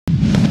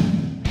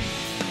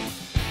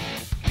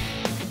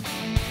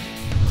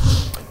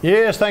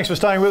Yes, thanks for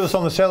staying with us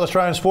on the South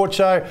Australian Sports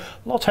Show.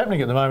 Lots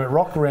happening at the moment,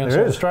 Rock, around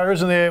South Australia,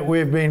 isn't there?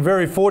 We've been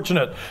very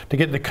fortunate to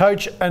get the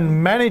coach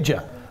and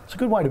manager. It's a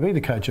good way to be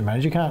the coach and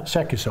manager. You can't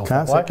sack yourself.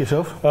 Can't sack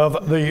yourself.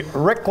 Of the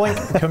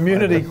Reclink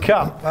Community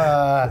Cup.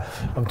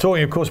 I'm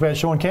talking, of course, about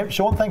Sean Kemp.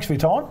 Sean, thanks for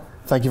your time.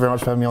 Thank you very much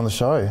for having me on the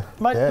show.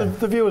 Mate,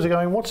 the viewers are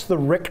going, what's the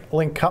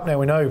Reclink Cup now?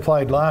 We know you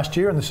played last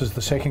year and this is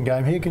the second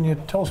game here. Can you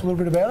tell us a little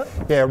bit about it?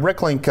 Yeah,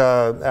 Reclink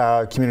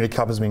Community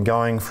Cup has been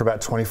going for about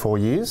 24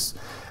 years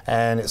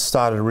and it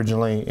started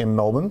originally in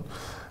Melbourne.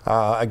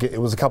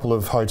 It was a couple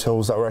of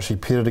hotels that were actually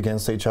pitted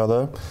against each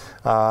other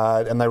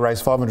and they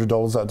raised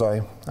 $500 that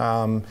day.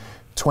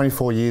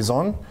 24 years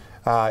on,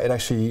 it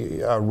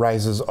actually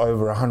raises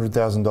over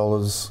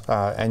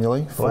 $100,000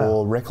 annually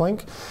for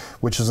Reclink,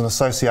 which is an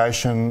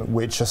association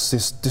which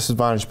assists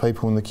disadvantaged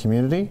people in the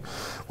community,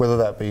 whether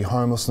that be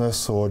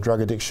homelessness or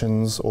drug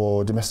addictions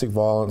or domestic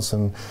violence,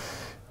 and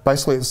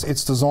basically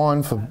it's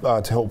designed for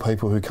to help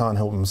people who can't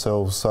help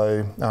themselves.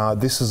 So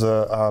this is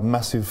a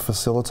massive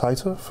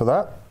facilitator for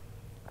that.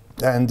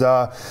 And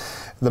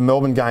the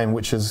Melbourne game,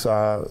 which is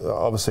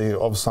obviously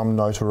of some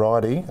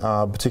notoriety,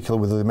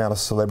 particularly with the amount of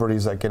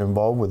celebrities that get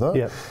involved with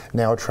it,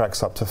 now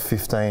attracts up to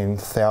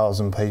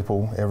 15,000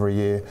 people every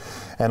year.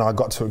 And I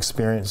got to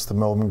experience the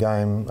Melbourne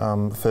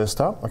game first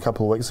up a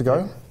couple of weeks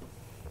ago.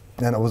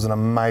 And it was an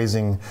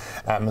amazing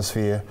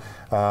atmosphere.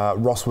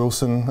 Ross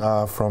Wilson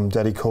from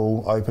Daddy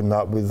Cool opened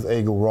up with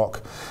Eagle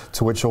Rock,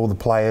 to which all the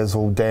players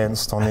all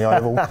danced on the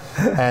oval.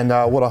 And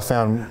what I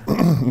found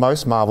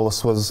most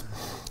marvellous was,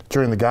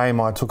 during the game,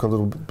 I took a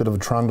little bit of a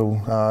trundle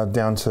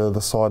down to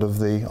the side of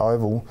the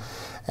oval,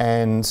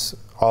 and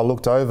I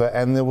looked over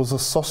and there was a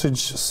sausage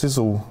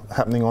sizzle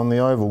happening on the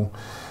oval,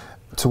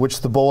 to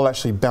which the ball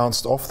actually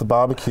bounced off the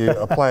barbecue.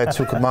 A player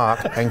took a mark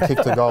and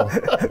kicked a goal.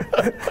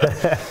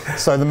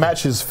 So the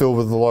match is filled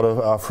with a lot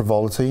of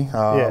frivolity,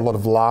 a lot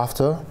of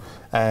laughter,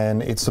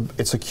 and it's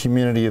a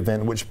community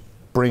event which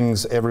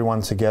brings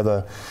everyone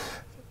together.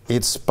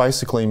 It's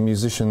basically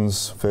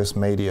musicians versus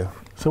media.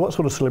 So what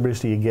sort of celebrities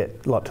do you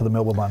get, like to the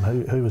Melbourne one?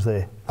 Who was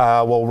there?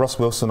 Well, Ross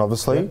Wilson,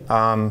 obviously.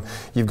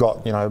 You've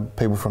got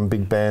people from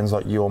big bands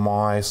like You or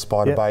My,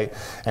 Spiderbait,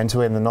 and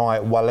to end the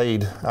night,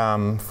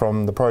 Waleed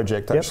from the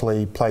project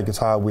actually played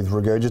guitar with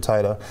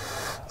Regurgitator,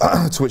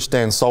 to which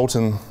Dan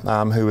Sultan,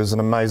 who is an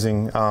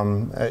amazing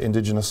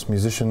Indigenous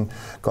musician,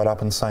 got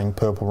up and sang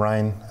Purple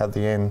Rain at the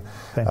end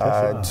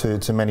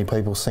to many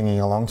people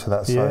singing along to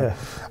that. So,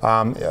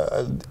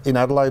 in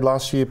Adelaide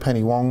last year,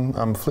 Penny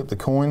Wong flipped the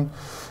coin.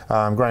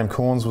 Graham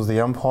Corns was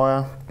the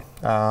umpire,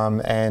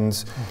 and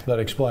that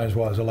explains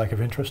why there's a lack of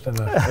interest in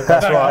the.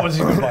 That's right.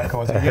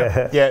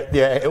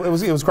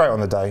 It was great on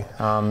the day.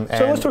 So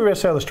let's talk about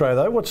South Australia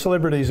though. What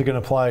celebrities are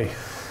going to play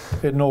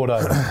at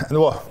Nordover?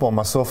 Well,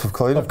 myself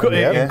included.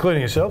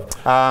 Including yourself.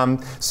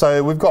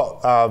 So we've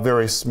got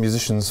various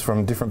musicians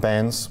from different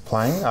bands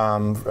playing,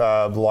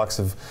 the likes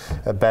of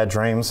Bad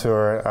Dreams, who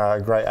are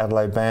a great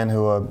Adelaide band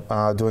who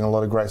are doing a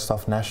lot of great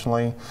stuff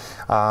nationally.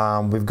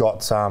 We've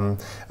got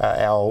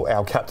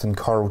our captain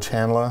Coral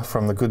Chandler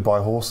from the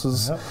Goodbye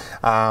Horses,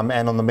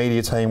 and on the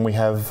media team we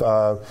have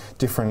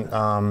different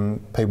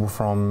people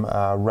from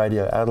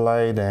Radio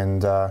Adelaide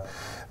and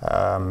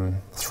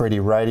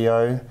 3D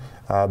Radio,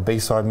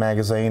 B-Side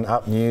Magazine,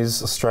 Up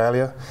News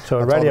Australia. So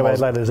Radio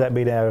Adelaide, has that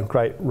been our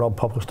great Rob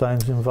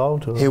Popplestone's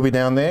involved? Or? He'll be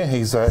down there.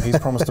 He's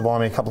promised to buy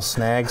me a couple of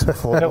snags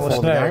before the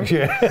game.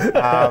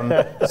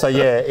 So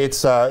yeah,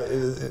 it's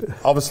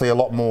obviously a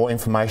lot more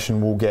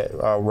information will get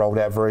rolled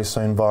out very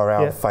soon via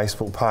our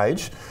Facebook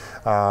page.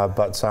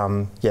 But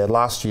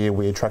last year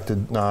we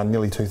attracted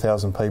nearly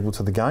 2,000 people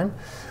to the game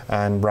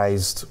and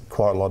raised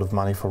quite a lot of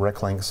money for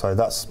Reclink. So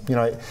that's,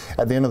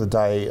 at the end of the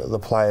day, the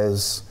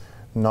players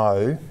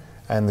know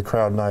and the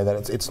crowd know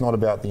that it's not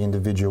about the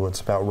individual,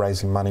 it's about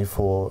raising money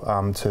for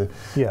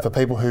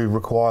people who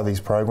require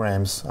these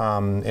programs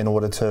in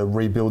order to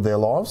rebuild their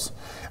lives.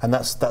 And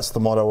that's the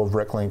motto of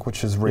Reclink,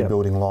 which is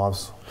rebuilding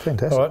lives.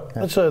 Fantastic. All right,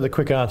 let's the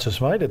quick answers,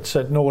 mate. It's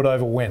at Norwood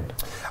Oval when?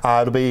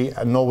 It'll be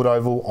at Norwood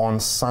Oval on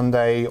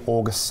Sunday,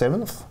 August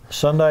 7th.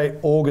 Sunday,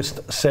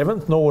 August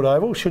 7th, Norwood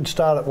Oval. Should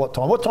start at what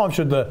time? What time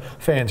should the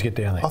fans get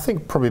down there? I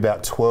think probably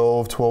about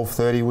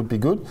 12:30 would be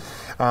good.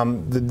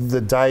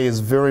 The day is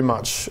very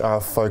much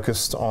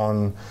focused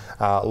on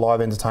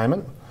live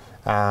entertainment,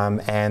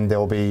 and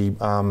there'll be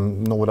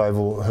Norwood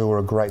Oval, who are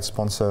a great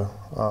sponsor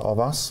of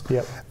us.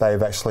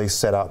 They've actually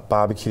set up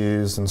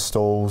barbecues and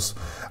stalls.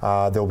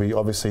 There'll be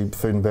obviously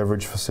food and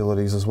beverage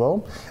facilities as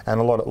well, and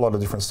a lot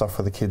of different stuff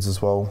for the kids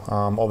as well.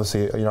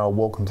 Obviously, a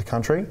welcome to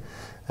country.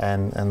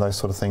 And those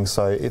sort of things.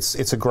 So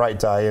it's a great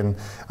day, and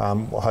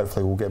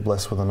hopefully we'll get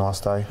blessed with a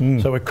nice day.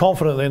 So we're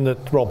confident then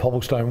that Rob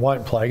Popplestone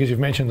won't play, because you've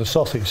mentioned the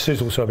sausage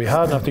sizzle, so it'll be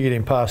hard enough to get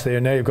him past there.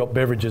 Now you've got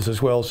beverages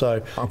as well,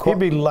 so he'd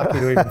be lucky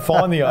to even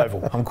find the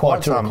Oval. I'm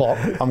quite 2 o'clock.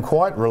 I'm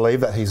quite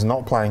relieved that he's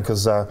not playing,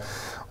 because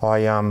I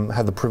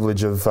had the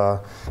privilege of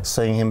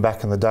seeing him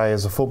back in the day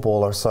as a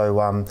footballer,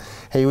 so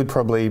he would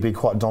probably be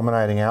quite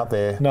dominating out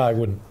there. No, he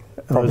wouldn't.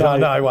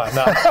 No, he won't.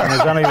 No. And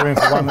there's only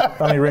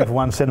room for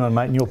one centreman,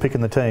 mate, and you're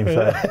picking the team.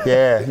 So.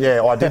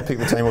 Yeah, I did pick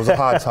the team. It was a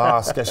hard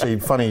task. Actually,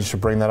 funny you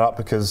should bring that up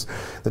because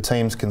the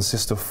teams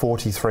consist of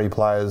 43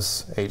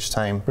 players each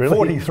team. Really?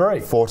 43?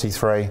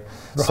 43. Right.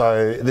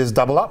 So there's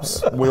double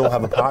ups. We all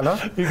have a partner.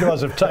 You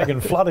guys have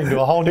taken flooding to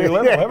a whole new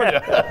level, haven't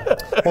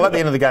you? Well, at the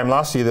end of the game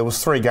last year, there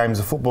was 3 games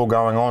of football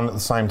going on at the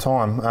same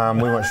time.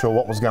 We weren't sure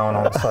what was going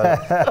on. So,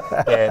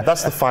 yeah,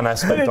 that's the fun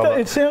aspect of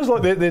it. It sounds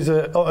like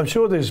I'm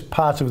sure there's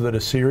parts of it that are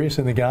serious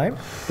in the game,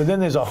 but then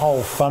there's a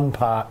whole fun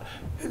part,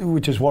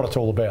 which is what it's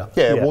all about.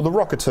 Yeah. Well, the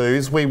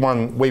Rockatoos, we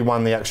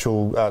won the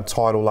actual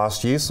title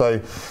last year,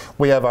 so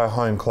we have our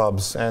home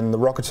clubs, and the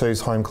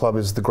Rockatoos home club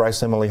is the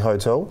Grace Emily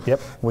Hotel,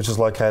 which is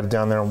located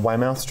down there on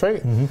Weymouth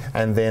Street,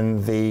 and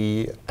then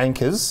the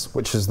Anchors,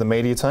 which is the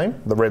media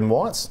team, the Red and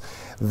Whites,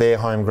 their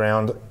home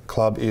ground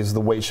club is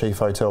the Wheat Sheaf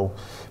Hotel.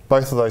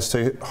 Both of those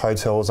 2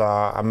 hotels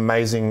are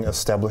amazing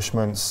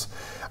establishments.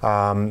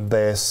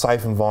 They're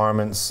safe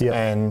environments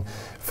and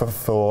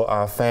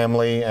for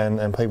family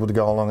and people to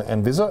go along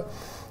and visit.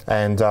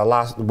 And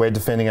we're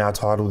defending our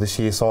title this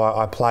year. So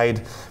I played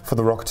for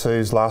the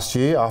Rockatoos last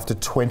year after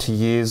 20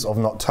 years of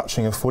not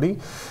touching a footy,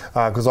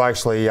 because I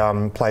actually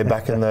played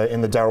back in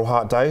the Darryl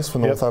Hart days for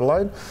North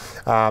Adelaide.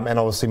 And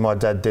obviously my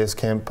dad, Des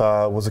Kemp,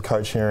 was a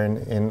coach here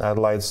in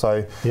Adelaide,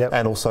 so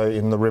and also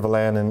in the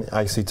Riverland and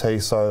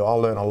ACT. So I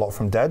learned a lot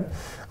from Dad.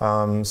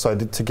 So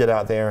to get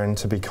out there and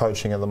to be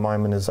coaching at the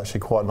moment is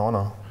actually quite an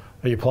honour.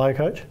 Are you a player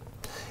coach?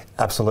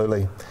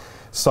 Absolutely.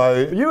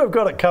 So you have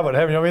got it covered,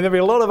 haven't you? I mean, there'll be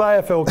a lot of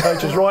AFL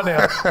coaches right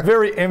now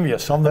very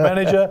envious. I'm the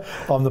manager,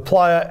 I'm the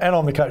player, and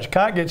I'm the coach.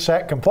 Can't get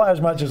sacked, can play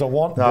as much as I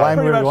want.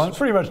 No,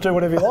 pretty much do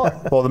whatever you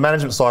like. Well, the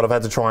management side, I've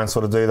had to try and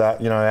sort of do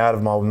that, out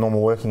of my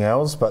normal working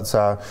hours. But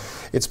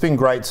it's been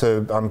great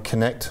to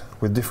connect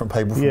with different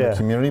people from the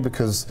community,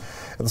 because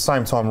at the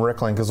same time,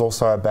 Reclink is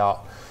also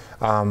about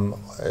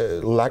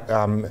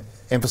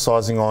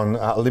emphasising on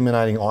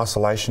eliminating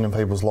isolation in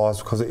people's lives,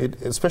 because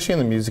especially in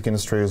the music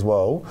industry as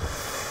well,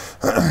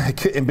 it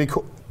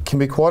can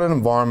be quite an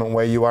environment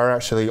where you are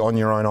actually on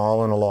your own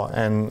island a lot.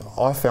 And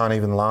I found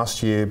even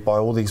last year, by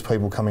all these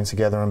people coming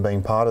together and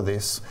being part of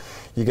this,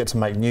 you get to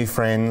make new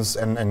friends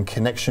and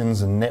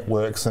connections and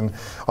networks. And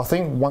I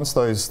think once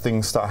those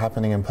things start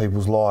happening in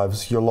people's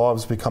lives, your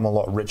lives become a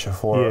lot richer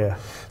for it.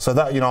 So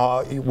that,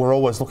 we're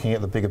always looking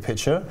at the bigger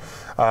picture.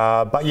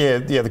 But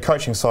the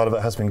coaching side of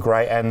it has been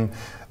great. And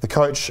the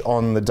coach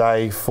on the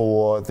day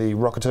for the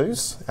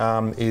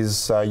Rockatoos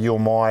is You're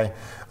My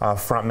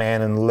front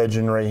man and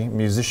legendary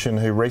musician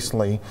who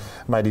recently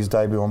made his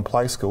debut on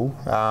Play School,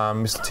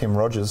 Mr. Tim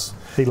Rogers.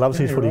 He loves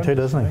his footy too,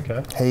 doesn't he?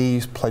 Okay.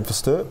 He played for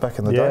Sturt back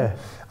in the day,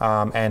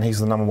 and he's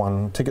the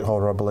 #1 ticket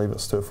holder, I believe, at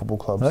Sturt Football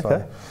Club. Okay.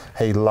 So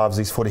he loves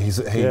his footy.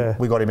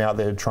 We got him out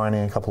there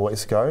training a couple of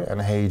weeks ago,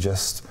 and he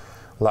just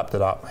lapped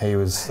it up. He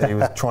was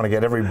trying to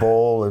get every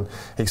ball, and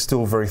he's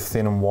still very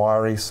thin and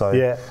wiry, so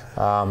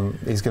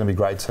he's going to be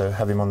great to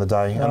have him on the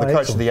day. And the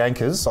coach of the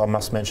Anchors, I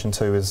must mention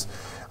too, is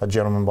a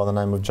gentleman by the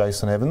name of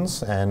Jason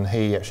Evans, and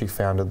he actually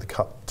founded the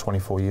Cup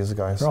 24 years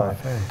ago. So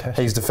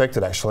he's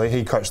defected actually.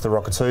 He coached the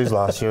Rockatoos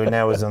last year, and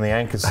now he's in the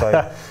Anchors.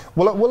 So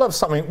we'll have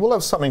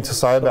something to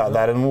say about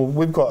that, and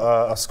we've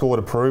got a score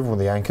to prove with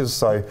the Anchors.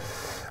 So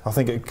I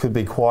think it could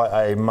be quite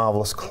a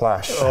marvellous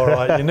clash. All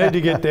right, you need to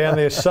get down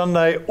there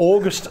Sunday,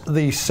 August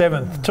the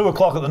 7th, 2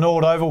 o'clock at the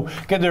Norwood Oval.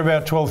 Get there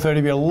about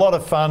 12:30. Be a lot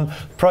of fun.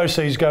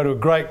 Proceeds go to a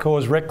great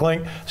cause,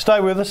 Reclink. Stay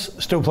with us.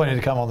 Still plenty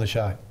to come on the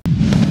show.